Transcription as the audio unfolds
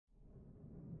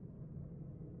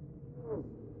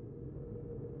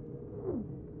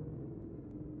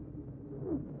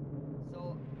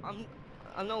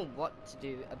I know what to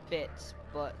do a bit,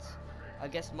 but I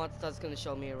guess Monster's gonna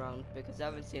show me around because I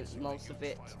haven't seen most of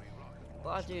it. But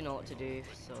I do know what to do,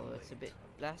 so it's a bit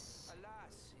less.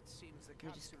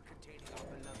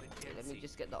 Let me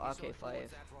just get the RK5.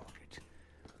 Alright.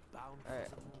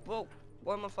 Whoa!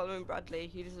 Why am I following Bradley?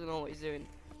 He doesn't know what he's doing.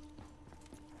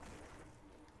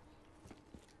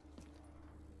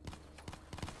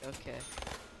 Okay.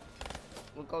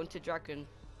 We're going to Dragon.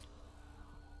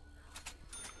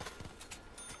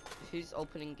 Who's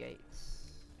opening gates?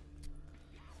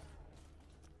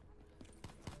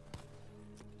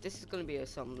 This is gonna be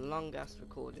some long ass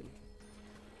recording.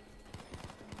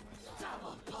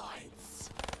 Double points.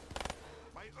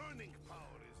 My earning power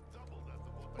is double that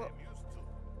of what I am used to.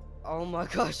 Oh my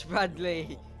gosh,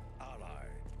 Bradley! Ally,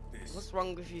 this What's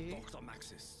wrong with you? Dr.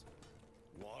 Maxis.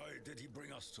 Why did he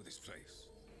bring us to this place?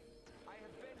 I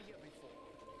have been here before.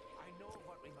 I know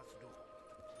what we must do.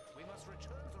 We must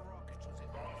return the rocket to the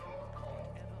Earth,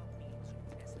 whatever means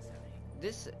necessary.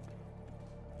 This,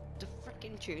 the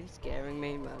freaking tune scaring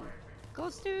me, man.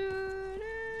 Goes to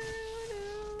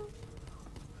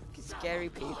scary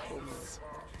people, man.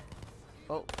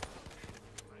 Oh.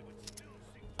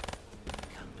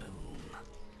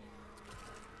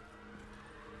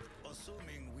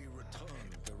 Assuming we return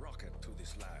the rocket to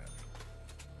this lab,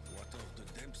 what of the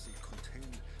Dempsey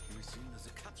contained within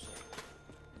the capsule?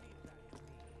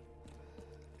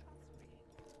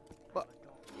 What?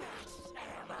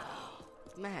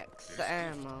 Max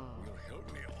ammo. Will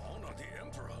help me honor the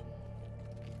Emperor.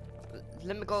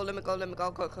 Let me go, let me go, let me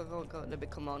go, go, go, go, go, let me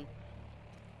come on.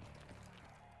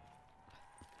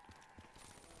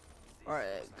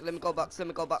 Alright, let me go box, let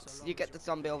me go box. You get the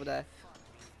zombie over there.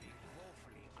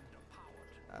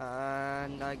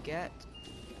 And I get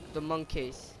the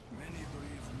monkeys. Many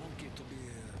believe Monkey to be a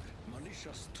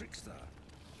malicious trickster.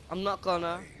 I'm not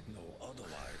gonna. I know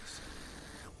otherwise.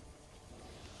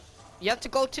 You have to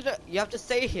go to the. You have to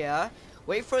stay here.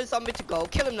 Wait for a zombie to go.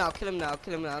 Kill him now. Kill him now.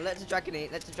 Kill him now. Let the dragon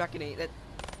eat. Let the dragon eat.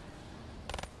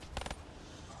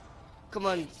 Come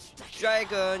on,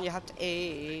 dragon. You have to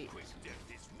eat.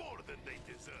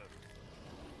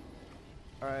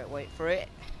 Alright, wait for it.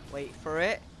 Wait for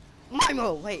it.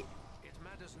 Mimo, wait.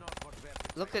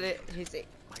 Look at it.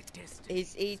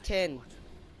 He's eating.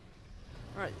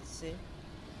 Alright, let's see.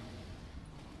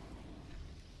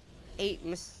 Eat,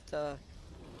 Mr.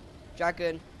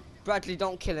 Dragon. Bradley,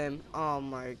 don't kill him. Oh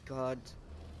my god.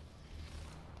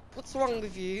 What's wrong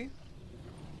with you?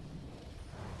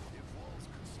 If walls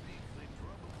could speak, they'd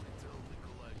probably tell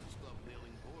Nikolai to stop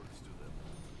nailing boards to them.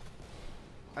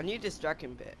 I knew this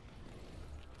dragon bit.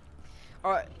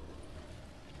 Alright.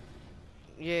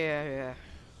 Yeah,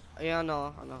 I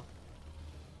know.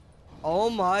 Oh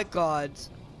my god.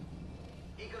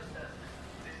 Eagle's Nest,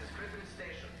 this is Griffin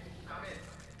Station. Come in.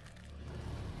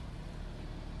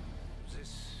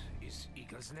 This is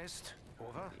Eagle's Nest.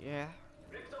 Over. Yeah.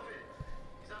 Richtofen,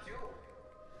 is that you?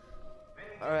 When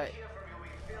we All right. didn't hear from you, we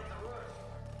failed the word.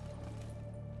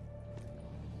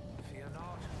 Fear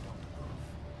not, Dr.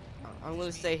 I'm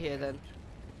gonna stay here then.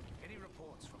 Any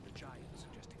reports from the giant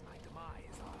suggesting my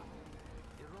demise are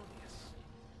erroneous.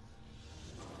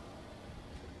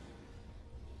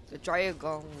 The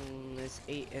dragon is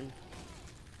eating.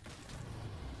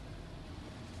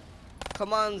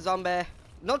 Come on, zombie.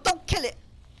 No, don't kill it.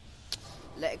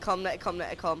 Let it come, let it come,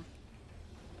 let it come.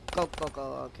 Go, go,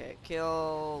 go. Okay,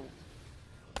 kill.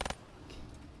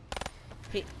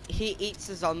 He eats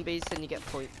the zombies and you get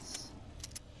points.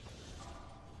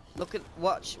 Look at,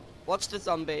 watch the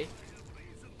zombie.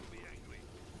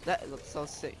 That looks so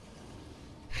sick.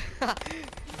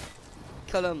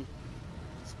 Kill him.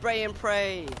 Spray and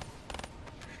pray.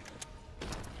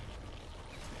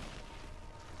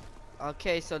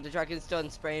 Okay, so the dragon's done.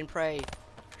 Spray and pray.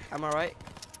 Am I right?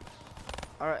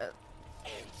 Alright.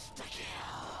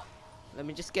 Let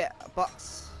me just get a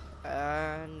box.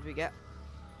 And we get.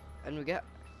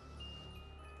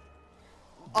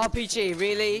 RPG,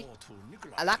 really?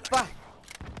 Alakba?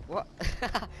 What?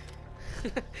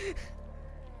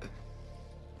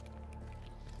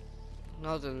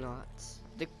 No, they're not.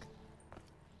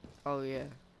 Oh, yeah.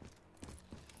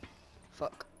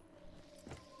 Fuck.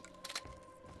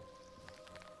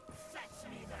 Fetch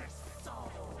me their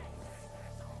soul.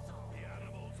 The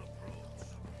animals approach.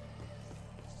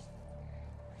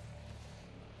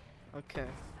 Okay.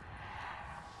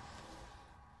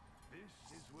 This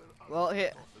is where Well,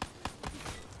 here.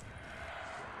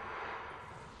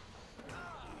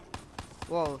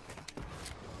 Whoa.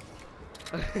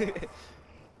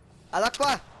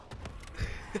 Alakwa!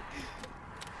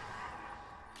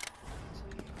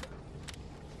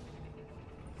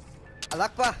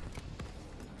 Alakwa!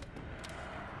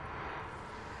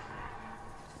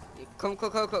 Come.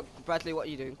 Bradley, what are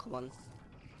you doing? Come on.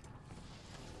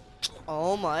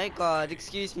 Oh my god,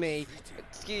 excuse me.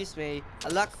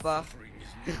 Allah Akbar.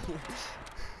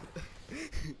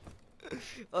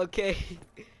 Okay.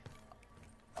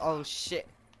 Oh shit.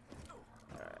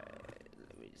 Alright,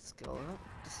 let me just go up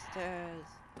the stairs.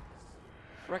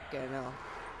 Frickin' hell.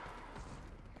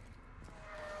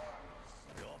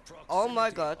 Oh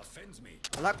my god.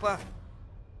 Allah Akbar.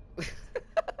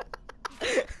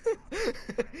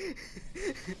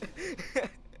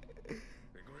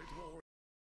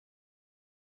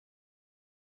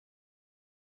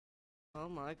 Oh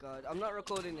my god, I'm not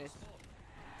recording this.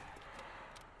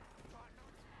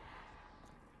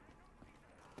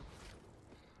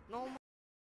 No.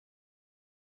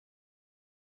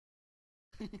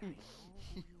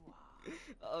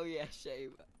 Oh yeah,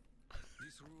 shame.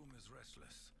 This room is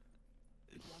restless.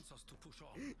 It wants us to push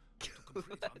on to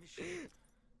complete our mission.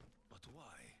 But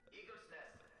why? Eagle's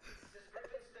Nest, this is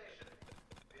Griffin Station.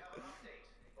 We have an update.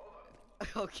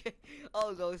 Over. Okay,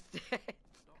 I'll go stairs.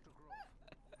 Dr. Grove,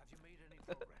 have you made any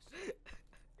progress?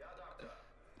 Yeah, Doctor.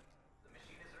 The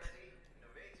machine is ready,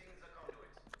 innovating the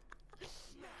conduit.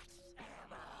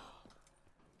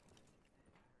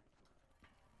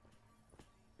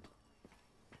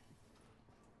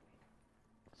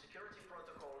 Security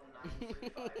protocol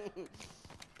 935.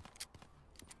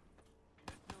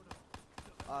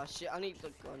 Oh shit, I need the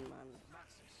gun, man.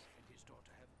 Maxis and his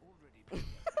daughter have already been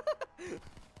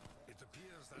It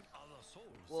appears that other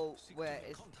souls Well, seek where to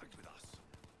make is- contact with us.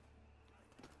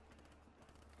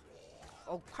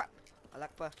 Oh crap! Allah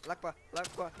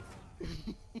Akbar.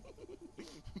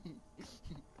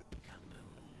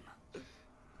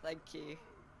 Thank you.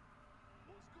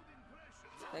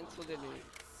 Thanks for the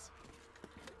news.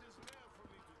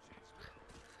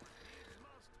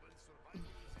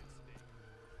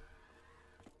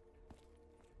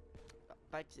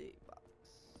 Back to the box.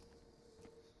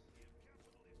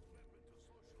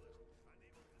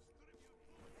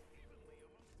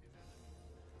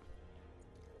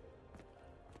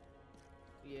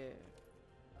 Yeah.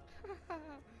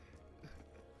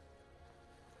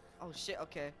 Oh shit,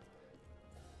 okay.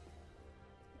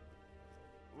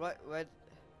 Right, where?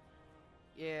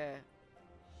 Yeah.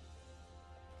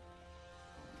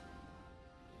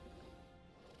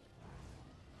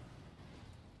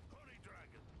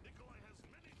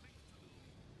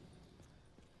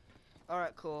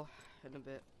 Alright, cool. In a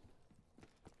bit.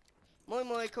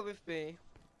 Moi, come with me.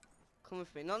 Come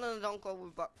with me. No, don't go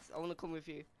with Bucks. I wanna come with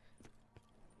you.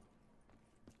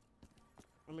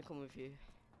 Let me come with you.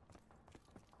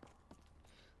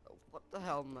 Oh, what the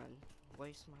hell, man?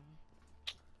 Waste, man.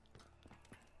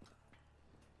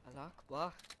 Allah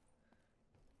Akbar.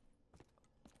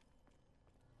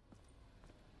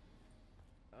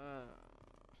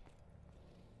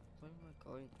 Where am I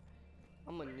going?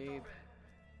 I'm a noob.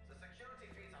 The security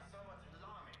feeds are somewhat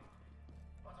alarming.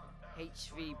 What on earth is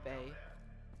HV going on Bay. down there?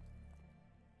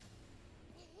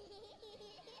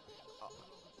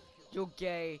 You're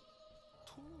gay.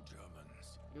 Two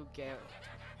Germans. You're gay. There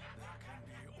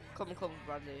can be Come,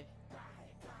 Bradley.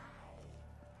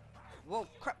 Whoa,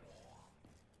 crap.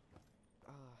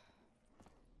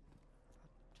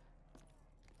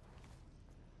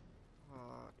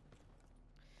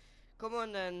 Come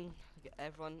on then. Get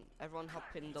everyone hop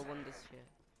in the Wonder Sphere.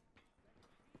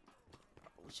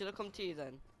 Should I come to you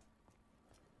then?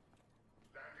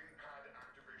 Landing pad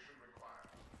activation required.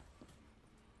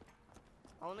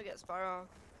 I wanna get Sparrow.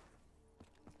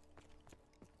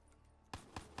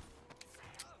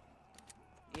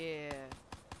 Yeah.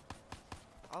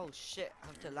 Oh shit, I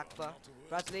have to Lakba.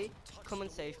 Bradley, come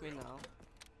and save me now.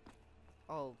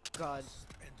 Oh god.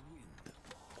 and wind.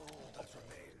 All that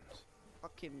remains.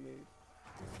 Fucking move.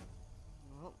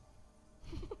 Well.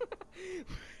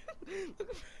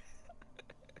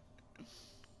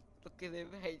 Look at him,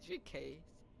 HVK.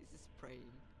 He's just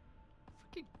praying.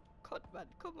 Fucking god, man.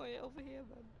 Come on over here,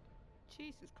 man.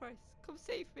 Jesus Christ. Come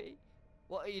save me.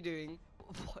 What are you doing?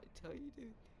 What are you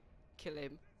doing? Kill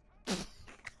him.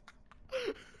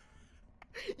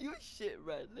 You shit,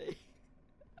 Bradley.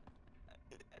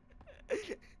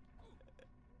 Look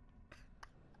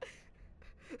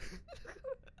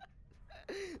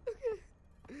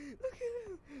at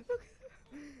him.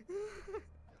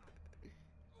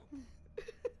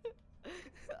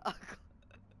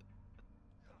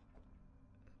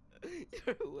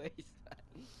 You're a waste,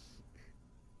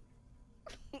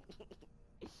 man.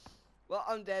 Well,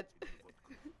 I'm dead.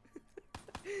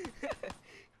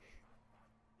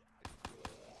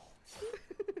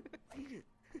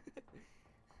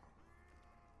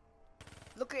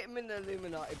 Look at him in the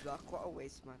Illuminati block. What a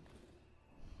waste, man.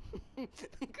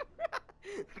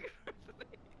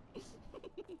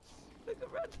 Look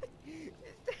at Bradley.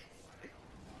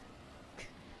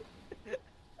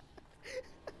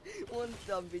 One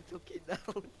zombie took it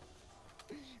down.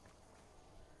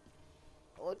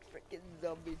 One freaking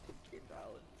zombie took it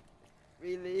down.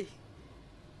 Really?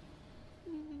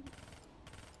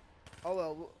 Oh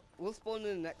well, we'll spawn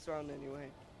in the next round anyway.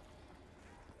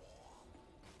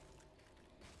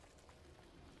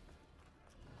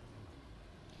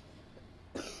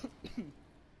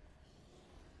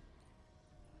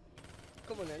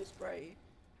 Come on then, spray.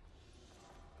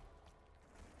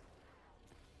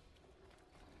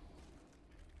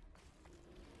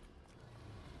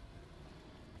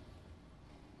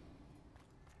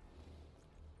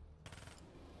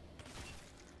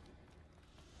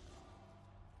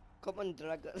 Come on,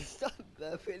 Dragon, stop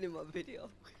burping in my video.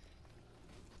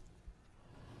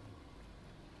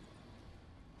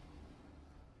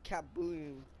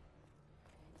 Kaboom.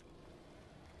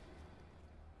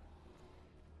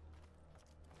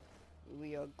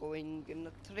 We are going on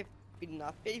a trip in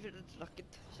our favorite rocket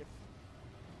ship.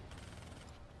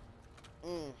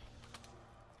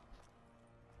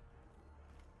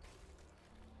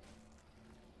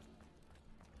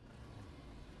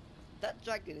 That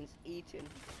dragon is eating.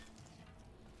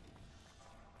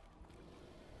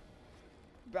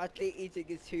 Bradley eating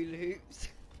his hula hoops.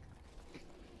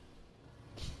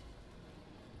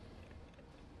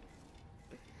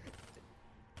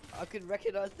 I could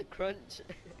recognize the crunch.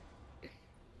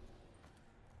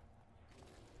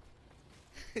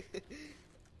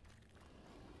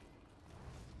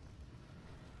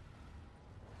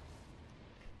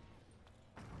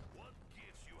 What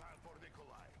gifts you have for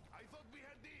Nikolai? I thought we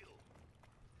had deal.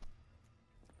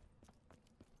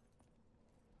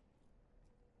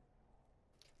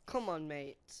 Come on,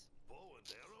 mate. Bow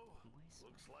and arrow?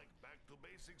 Looks like back to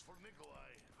basics for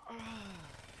Nikolai.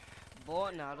 Bow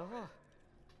and arrow.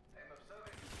 I'm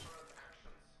observing his current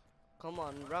actions. Come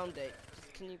on, round 8.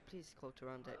 Can you please go to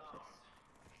round 8, please?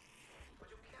 Would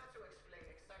you care to explain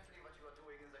exactly what you are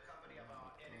doing in the company of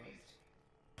our enemies?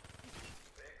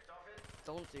 Richtofen?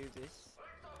 Don't do this.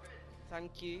 Richtofen!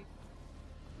 Thank you.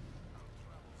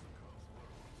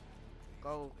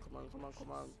 Go, come on, come on,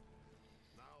 come on.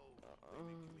 Now,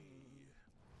 mimic me.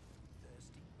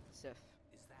 Thirsty? Seth.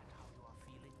 Is that how you are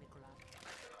feeling, Nikolai? I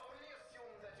can only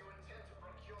assume that you intend to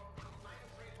procure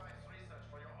 935's research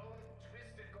for your own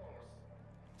twisted goals.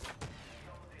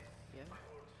 Know this, Yeah. my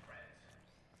old friend.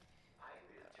 I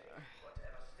will take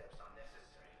whatever steps are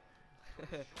necessary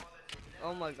to ensure that you never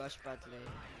Oh my gosh, Bradley.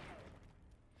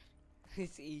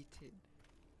 He's eating.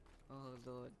 Oh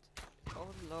Lord. Oh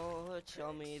Lord,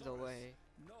 show me the way.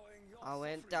 Knowing your I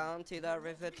went suffering, down to the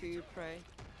river to pray.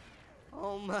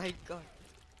 Oh my god.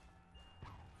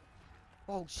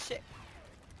 Oh shit.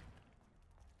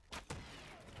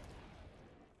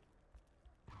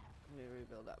 Let me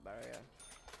rebuild that barrier.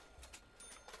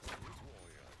 this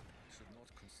warrior should not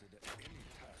consider any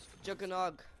task.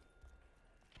 Juggernog.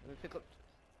 Let me pick up.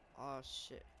 Oh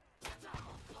shit.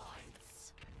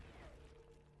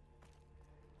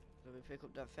 Let me pick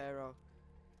up that pharaoh.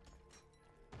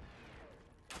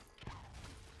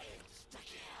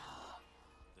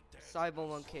 Cyber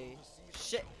monkey.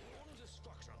 Shit.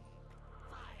 Destruction.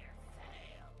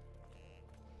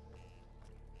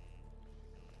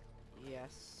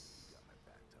 Yes. Got my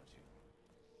back, don't you?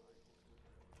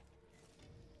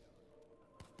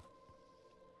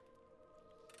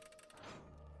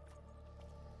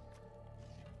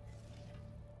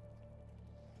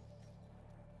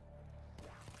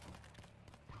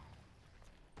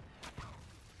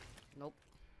 Nope.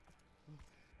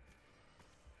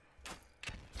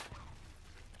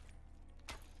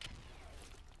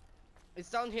 It's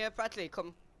down here, Bradley,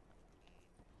 come.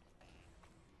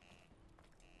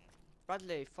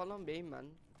 Bradley, follow me, man.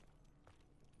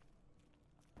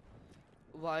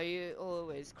 Why you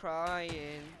always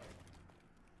crying?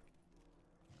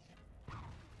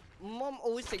 Mom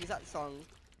always sings that song.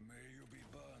 May you be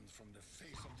burned from the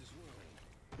face of this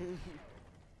world.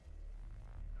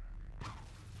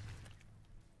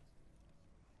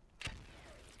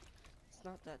 It's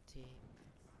not that deep.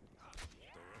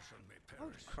 The Russian may I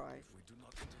would perish cry. if we do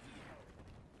not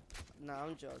intervene. No, I'm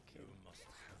You joking. must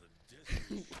have a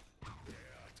distance.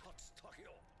 Yeah, touch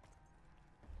Tokyo.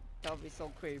 That would be so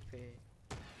creepy.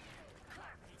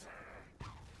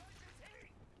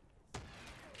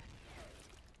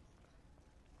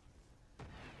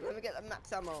 Let me get the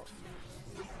max ammo.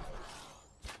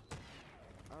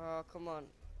 Oh, come on.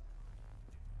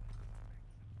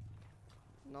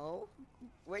 No?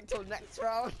 Wait till next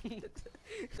round.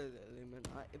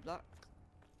 Illuminati block.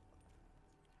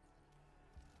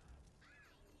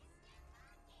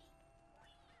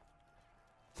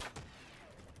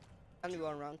 And we're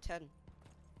on round 10.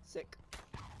 Sick.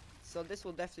 So this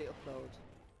will definitely upload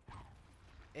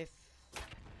if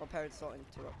my parents don't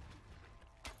interrupt.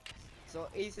 So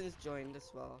Ethan's joined as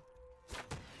well.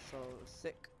 So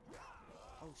sick.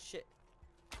 Oh shit.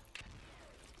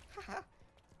 Haha.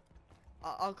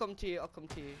 I'll come to you. I'll come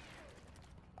to you.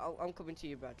 I'm coming to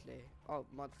you, Bradley. Oh,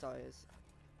 Mod Sires.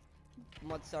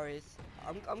 Mod Sires.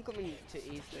 I'm coming to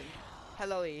Ethan.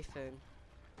 Hello, Ethan.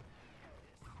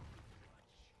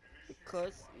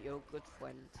 Because you're a good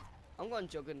friend. I'm going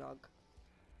Juggernog.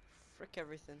 Frick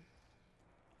everything.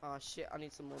 Oh shit, I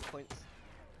need some more points.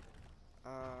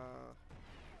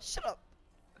 Shut up!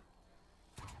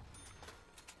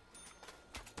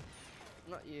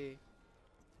 Not you.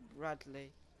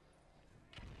 Bradley.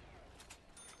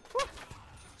 Woo!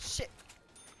 Shit!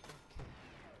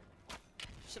 Okay.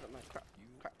 Shut up, man. Crap.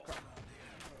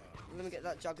 Let me get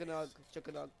that Juggernog.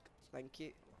 Thank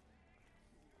you.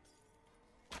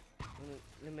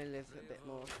 Let me live a bit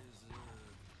more.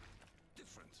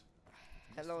 Different.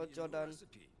 Hello, Jordan.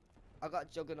 I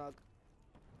got Juggernog.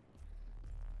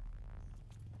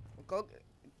 Go,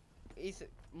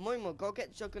 Moimo, go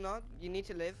get Juggernog. You need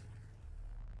to live.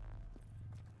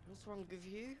 What's wrong with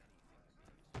you?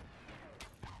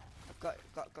 Got.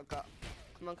 Come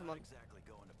on. Exactly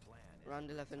going to plan. Round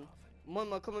 11.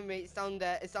 Moimo, come with me. It's down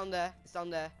there. It's down there. That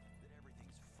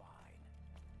everything's fine.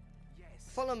 Yes.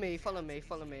 Follow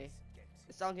me.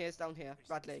 It's down here.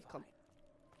 Bradley, come.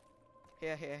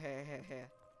 Here.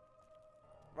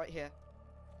 Right here.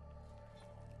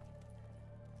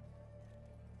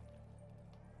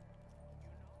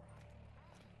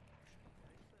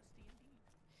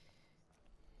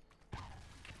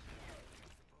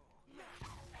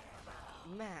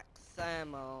 Max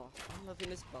ammo. I'm loving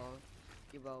this bow.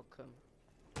 You're welcome.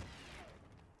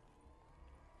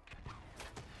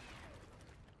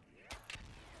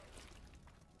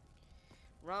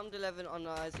 Round 11 on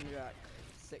Eisendrache.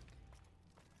 Sick.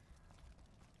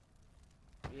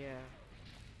 Yeah.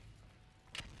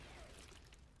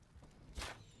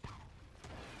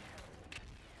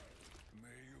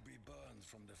 May you be burned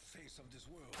from the face of this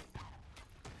world.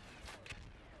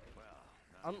 Well,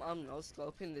 I'm no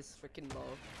scoping this freaking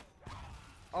bow.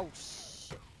 Oh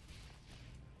shit.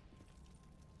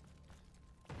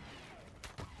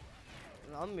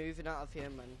 I'm moving out of here,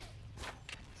 man.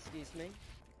 Excuse me.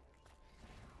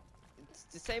 It's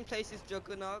the same place as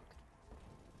Juggernog.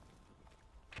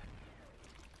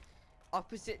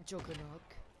 Opposite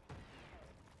Juggernog.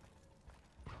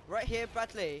 Right here,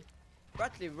 Bradley.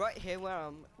 Bradley, right here where I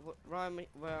am.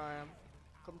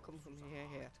 Come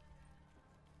here.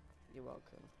 You're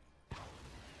welcome.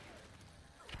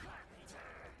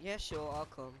 Yeah, sure, I'll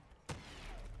come.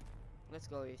 Let's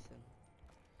go, Ethan.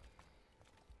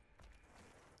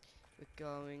 We're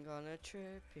going on a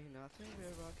trip in our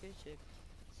favorite rocket ship,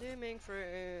 zooming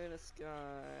through the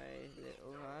sky,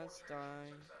 little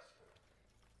Einstein.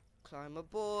 Climb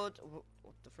aboard. What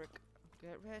the frick?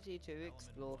 Get ready to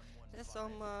explore. There's so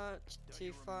much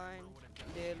to find,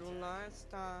 little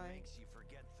Einstein. makes you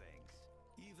forget things.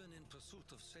 Even in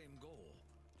pursuit of same goal,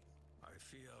 I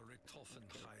fear Richtofen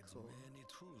hides cool. many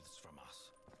truths from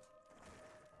us.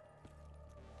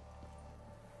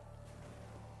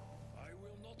 I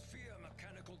will not fear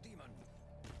mechanical demon.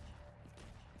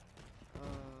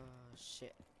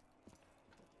 Shit.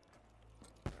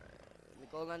 Alright, let me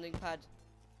go landing pad.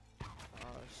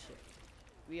 Oh shit.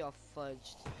 We are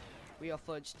fudged.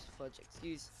 Fudge,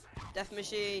 excuse. Death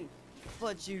machine!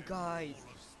 Fudge you guys!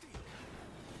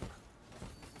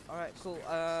 Alright, cool.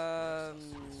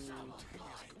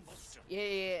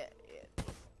 Yeah.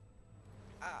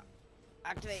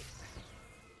 Activate!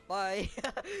 Bye!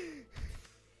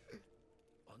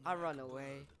 I run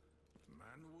away.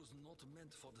 Man was not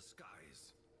meant for the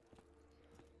skies.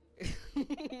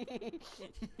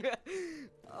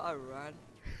 I ran.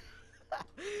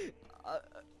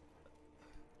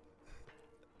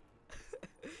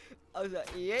 I was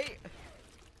like, yay!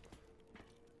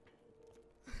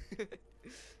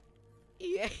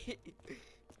 Yay!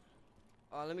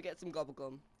 Oh, let me get some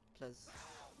gobblegum, please.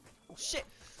 Oh shit!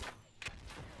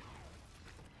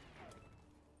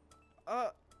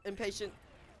 Impatient.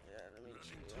 Yeah, let me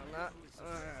cheat on that.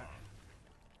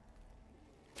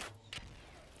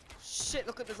 Shit,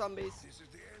 look at the zombies. This is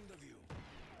the end of you.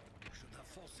 You should have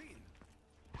foreseen.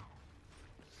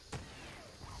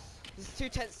 This is too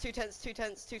tense.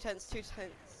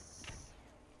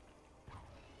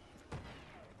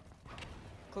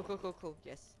 Cool.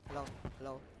 Yes.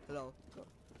 Hello. Go.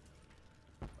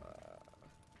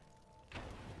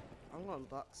 I'm going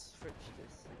box. Frick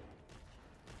this.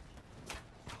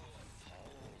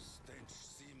 Foul stench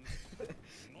seems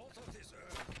not of this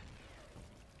earth.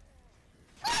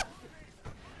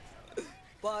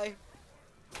 Bye.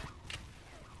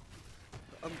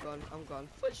 I'm gone. I'm gone.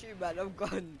 Fuck you, man. I'm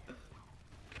gone.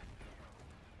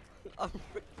 I'm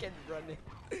freaking running.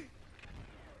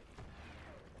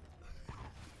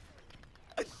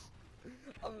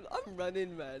 I'm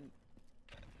running, man.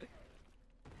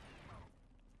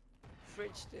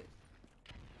 Fridge this.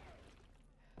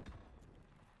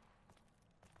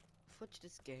 Fudge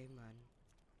this game, man.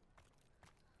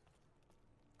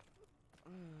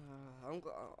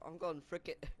 I'm going frick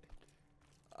it.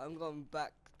 I'm going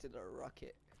back to the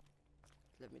rocket.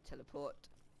 Let me teleport.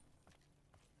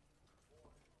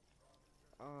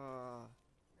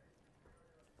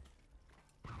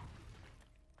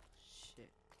 Shit.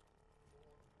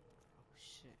 Oh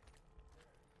shit.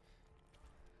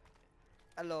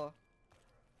 Hello.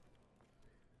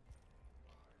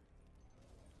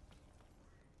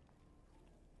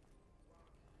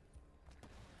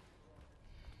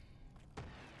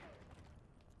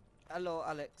 Hello,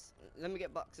 Alex. Let me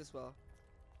get bucks as well.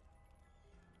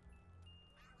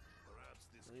 Perhaps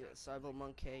this I get Cyber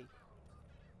Monkey,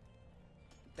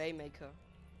 Baymaker,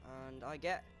 and I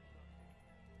get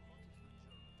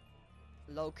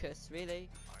Locust. Really?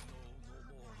 I know no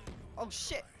more than you. Oh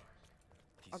shit!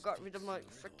 I got rid of my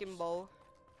freaking bow.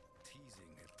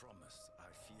 Teasing a promise I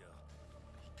fear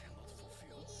he cannot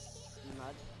fulfill.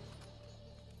 Mad.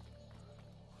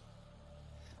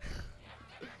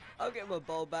 I'll get my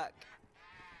bow back.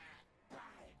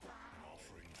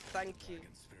 Offering Thank you.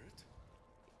 dragon spirit.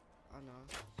 I know.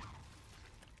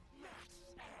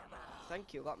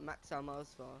 Thank you. I got max ammo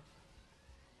as well.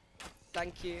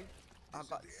 Thank you. I This is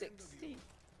got the end of 60. you. Who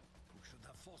should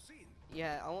have foreseen?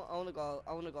 Yeah, I wanna go.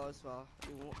 I wanna go as well.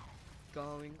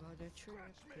 Going on a trip.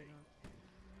 You know.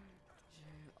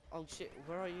 Yeah. Oh shit,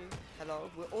 where are you? Hello,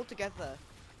 we're all together.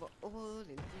 We're all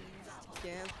in this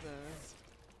together.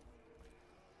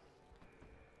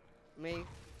 Me.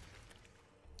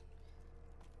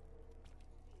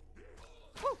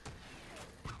 Woo!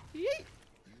 Yeet!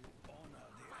 Honor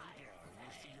the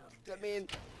emperor with your Let me in.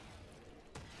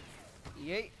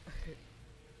 Yeet. Still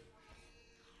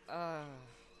I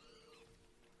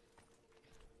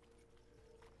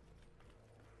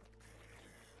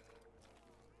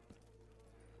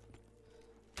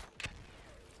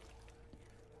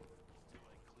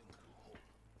cling to hope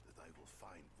that I will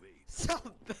find ways.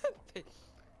 Some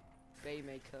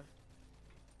Baymaker.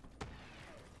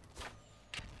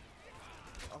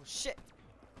 Oh shit!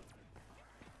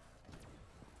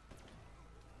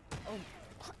 Oh.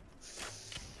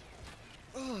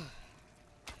 Ugh.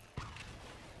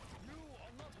 You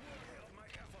are not worthy of my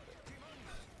effort,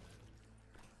 demons.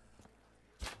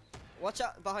 Watch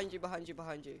out! Behind you! Behind you!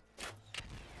 Behind you!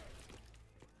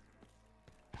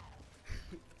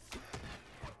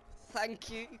 Thank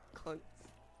you, cunts.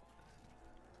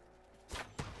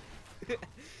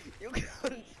 You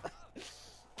cunts.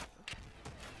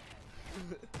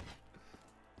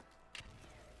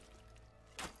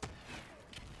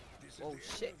 This is Oh the end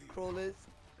shit, of you. crawlers.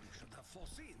 You should have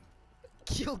foreseen.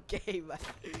 You're gay, man.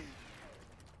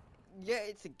 Yeah,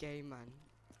 it's a gay, man.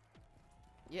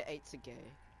 Yeah, it's a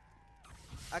gay.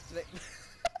 Activate.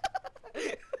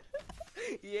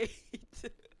 Yeah.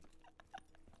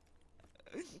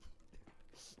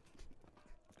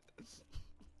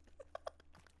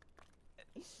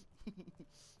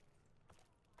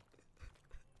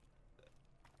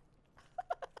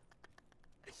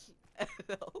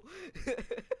 Hello.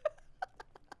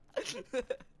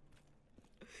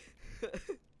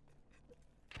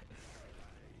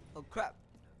 Oh crap.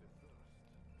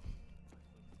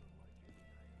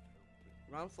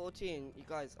 Round 14, you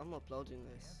guys, I'm uploading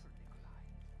this.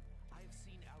 I've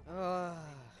seen our Ah.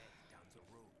 down the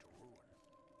road to ruin.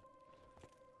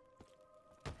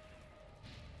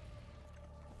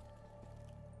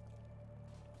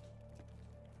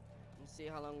 Let's see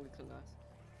how long we can last.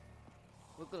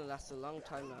 We're gonna last a long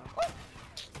time now.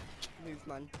 Move,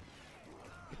 man.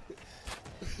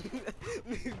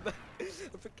 Move, man.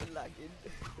 I'm freaking lagging.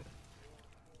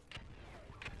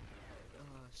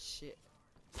 Oh shit.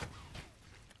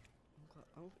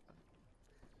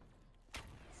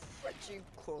 Fredgy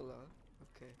crawler.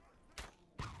 Okay.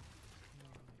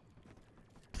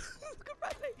 Look at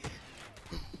Bradley.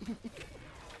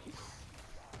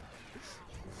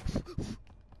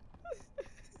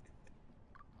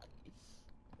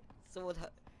 Someone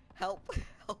help! Help!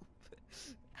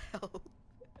 Help!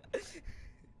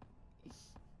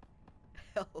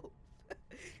 Help!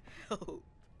 Help!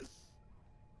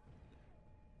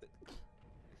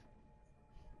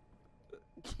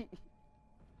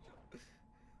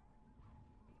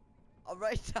 I'm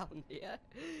right down here.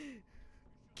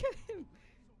 Get him!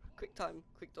 Quick time!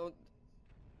 Quick don't!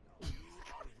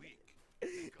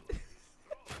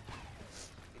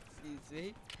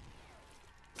 me.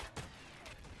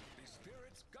 The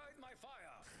spirits guide my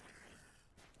fire.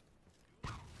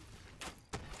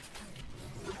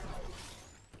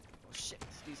 Oh shit,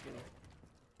 excuse me.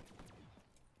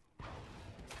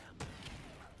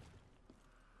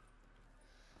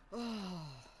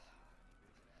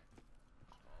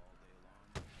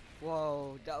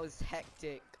 Whoa, that was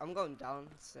hectic. I'm going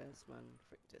downstairs, man.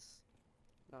 Frick this.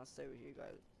 No, I'll stay with you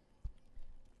guys.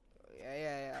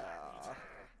 Yeah.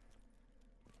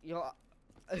 Yo,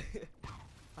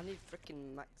 I need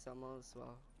freaking max ammo as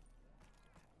well.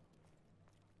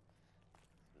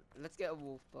 Let's get a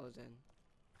wolf bow then.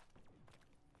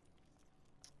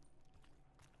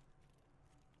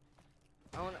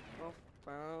 I want a wolf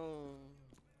bow.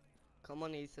 Come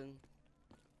on, Ethan.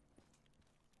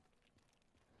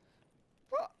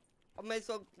 What? I may as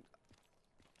well.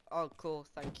 Oh, cool.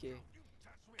 Thank you.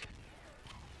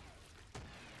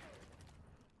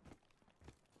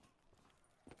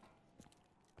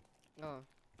 Oh.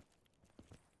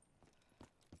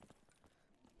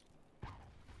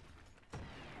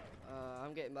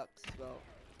 I'm getting back as well.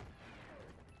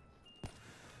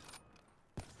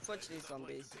 Fortunately,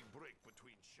 zombies.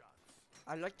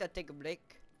 I like to take a break.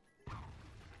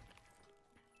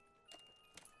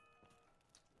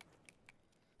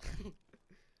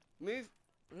 Move.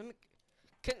 Let me.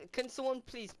 Can someone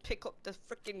please pick up the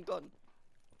freaking gun?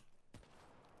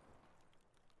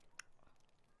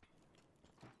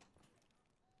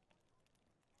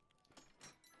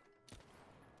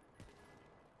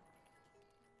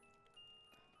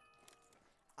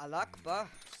 Allah Akbar.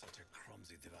 Such a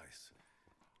clumsy device.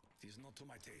 It is not to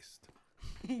my taste.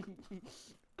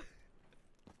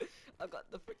 I got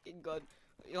the freaking gun.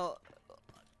 Yo.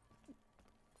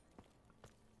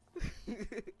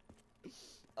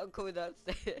 I'm coming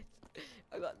downstairs.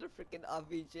 I got the freaking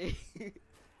RPG.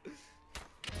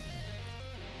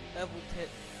 Level 10.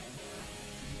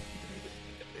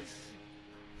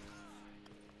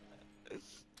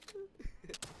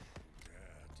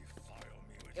 Defile me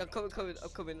with Yeah, I'm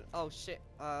coming. Oh shit.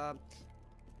 I'm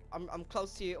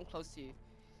close to you. I'm close to you.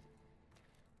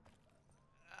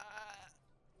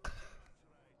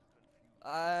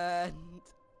 And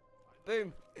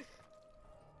boom.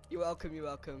 You're welcome. You're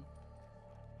welcome.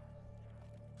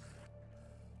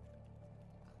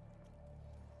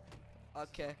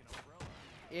 Okay.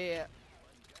 Yeah.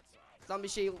 Zombie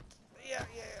shield.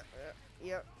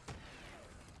 Yeah.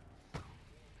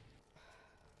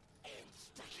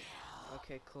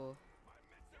 Okay, cool.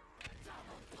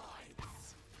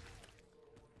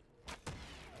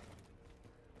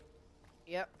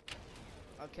 Yep.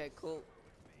 Okay, cool.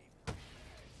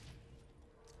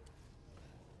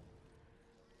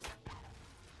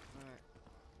 Alright.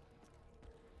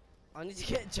 I need to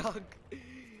get a jug.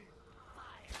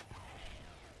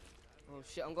 Oh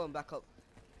shit, I'm going back up.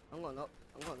 I'm going up.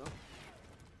 I'm going up.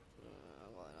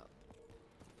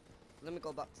 Let me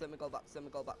go back.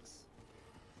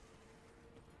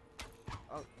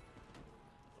 Oh.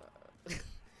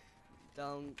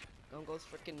 Don't go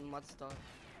freaking monster.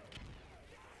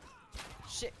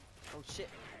 Shit. Oh shit.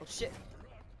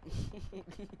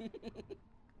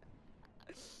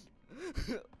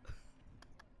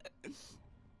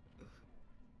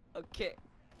 Okay.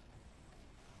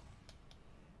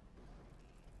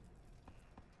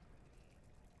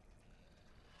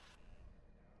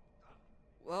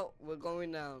 Well, we're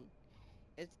going down.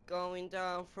 It's going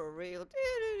down for real.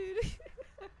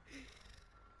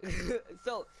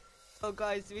 So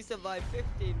guys, we survived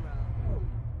 15 rounds.